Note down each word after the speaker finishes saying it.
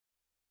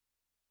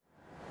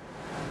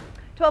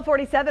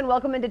1247,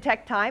 welcome into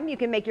Tech Time. You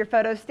can make your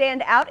photos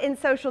stand out in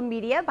social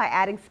media by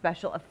adding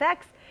special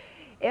effects.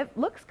 It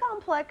looks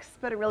complex,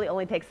 but it really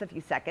only takes a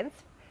few seconds.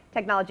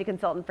 Technology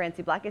consultant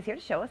Francie Black is here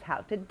to show us how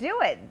to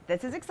do it.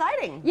 This is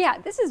exciting. Yeah,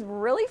 this is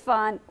really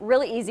fun,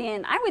 really easy.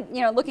 And I would,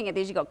 looking at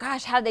these, you go,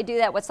 gosh, how did they do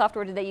that? What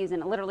software did they use?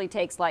 And it literally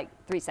takes like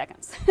 3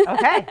 seconds.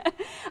 Okay.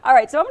 All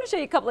right, so I'm going to show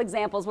you a couple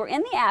examples. We're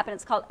in the app and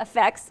it's called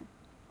Effects.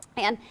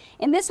 And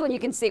in this one you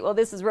can see, well,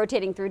 this is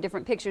rotating through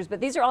different pictures,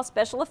 but these are all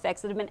special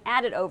effects that have been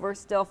added over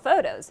still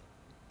photos.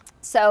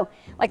 So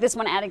like this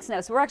one, adding snow.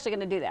 So we're actually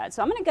going to do that.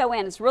 So I'm going to go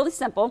in. It's really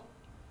simple.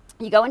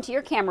 You go into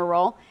your camera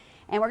roll.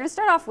 And we're going to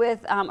start off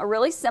with a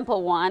really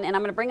simple one, and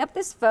I'm going to bring up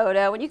this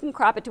photo, and you can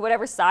crop it to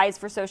whatever size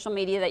for social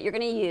media that you're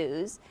going to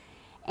use.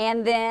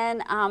 And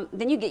then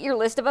you get your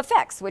list of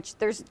effects, which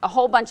there's a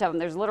whole bunch of them.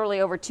 There's literally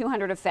over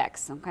 200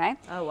 effects, okay?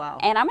 Oh, wow.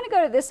 And I'm going to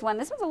go to this one.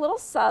 This one's a little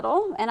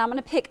subtle, and I'm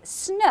going to pick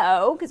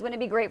snow, because wouldn't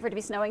it be great for it to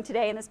be snowing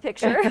today in this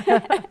picture?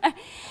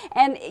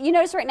 And you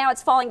notice right now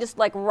it's falling just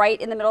like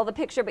right in the middle of the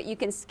picture, but you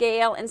can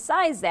scale and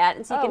size that,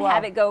 and so you can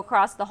have it go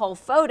across the whole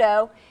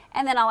photo,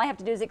 and then all I have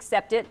to do is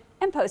accept it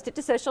and post it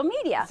to social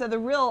media. So the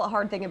real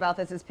hard thing about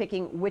this is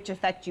picking which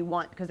effect you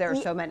want, because there are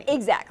so many.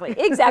 Exactly,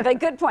 exactly.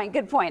 Good point,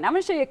 good point. I'm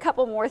going to show you a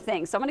couple more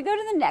things. So I'm going to go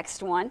to the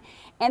next one,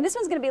 and this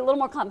one's going to be a little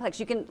more complex.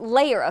 You can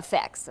layer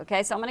effects,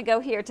 okay? So I'm going to go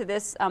here to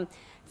this.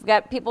 We've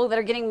got people that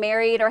are getting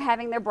married or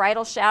having their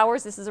bridal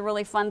showers. This is a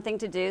really fun thing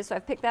to do, so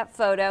I've picked that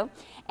photo.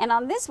 And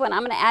on this one, I'm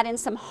going to add in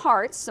some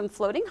hearts, some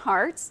floating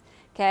hearts.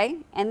 Okay,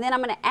 and then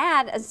I'm going to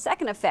add a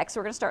second effect. So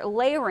we're going to start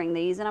layering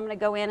these, and I'm going to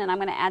go in and I'm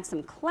going to add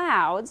some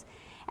clouds.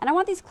 And I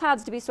want these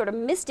clouds to be sort of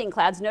misting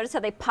clouds. Notice how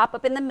they pop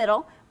up in the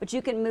middle, but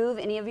you can move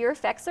any of your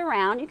effects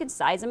around. You can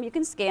size them, you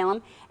can scale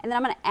them. And then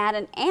I'm going to add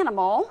an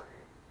animal.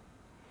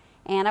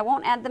 And I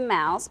won't add the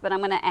mouse, but I'm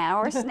going to add,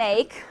 or a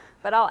snake,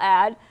 but I'll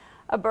add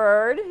a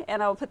bird,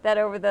 and I'll put that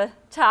over the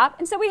top.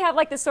 And so we have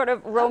like this sort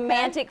of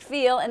romantic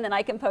feel, and then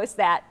I can post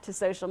that to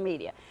social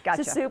media.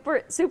 Gotcha. So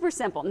super, super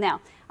simple.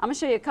 Now, I'm going to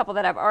show you a couple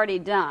that I've already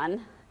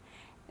done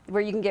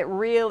where you can get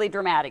really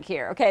dramatic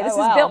here. Okay, this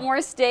is Biltmore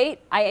Estate.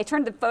 I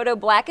turned the photo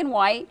black and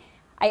white.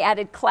 I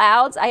added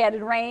clouds, I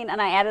added rain,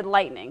 and I added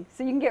lightning.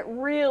 So you can get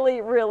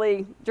really,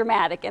 really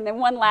dramatic. And then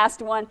one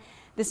last one.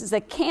 This is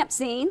a camp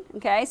scene,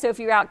 okay? So if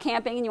you're out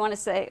camping and you want to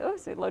say, oh,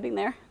 is it loading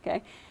there?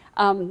 Okay.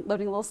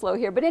 Loading a little slow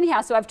here. But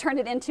anyhow, so I've turned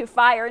it into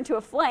fire, into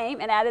a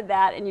flame, and added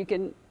that, and you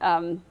can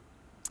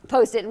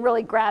post it, and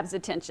really grabs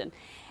attention.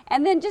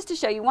 And then just to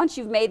show you, once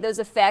you've made those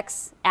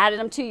effects, added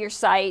them to your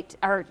site,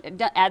 or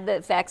add the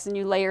effects and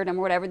you layered them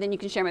or whatever, then you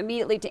can share them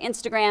immediately to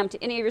Instagram,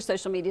 to any of your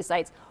social media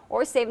sites,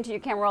 or save them to your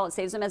camera roll. It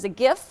saves them as a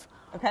GIF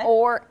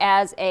or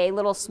as a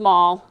little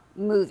small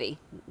movie,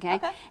 okay?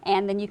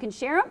 And then you can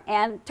share them,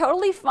 and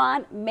totally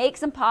fun, makes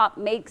them pop,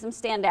 makes them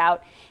stand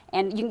out.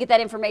 And you can get that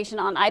information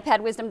on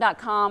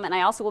iPadWisdom.com, and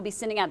I also will be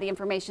sending out the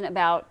information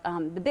about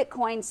the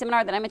Bitcoin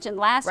seminar that I mentioned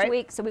last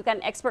week. So we've got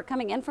an expert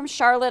coming in from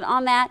Charlotte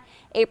on that,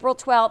 April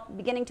 12th,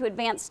 beginning to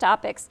advanced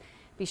topics.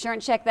 Be sure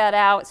and check that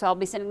out. So I'll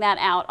be sending that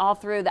out all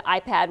through the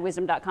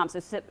iPadWisdom.com. So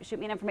shoot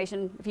me an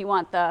information if you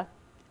want the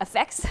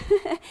effects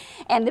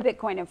and the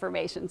Bitcoin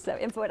information. So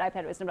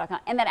info@iPadWisdom.com.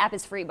 And that app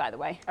is free, by the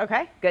way.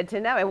 Okay, good to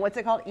know. And what's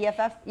it called?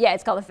 EFF? Yeah,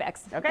 it's called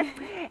Effects. Okay.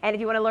 And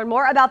if you want to learn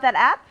more about that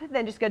app,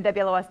 then just go to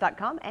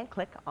WLOS.com and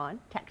click on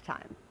Tech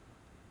Time.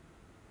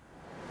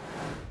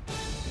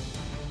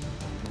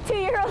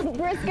 2-year-old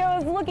Briscoe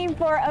is looking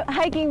for a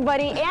hiking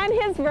buddy and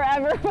his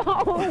forever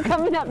home.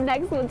 Coming up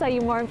next, we'll tell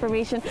you more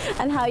information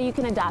on how you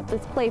can adopt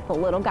this playful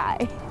little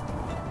guy.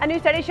 A new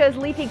study shows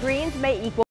leafy greens may equal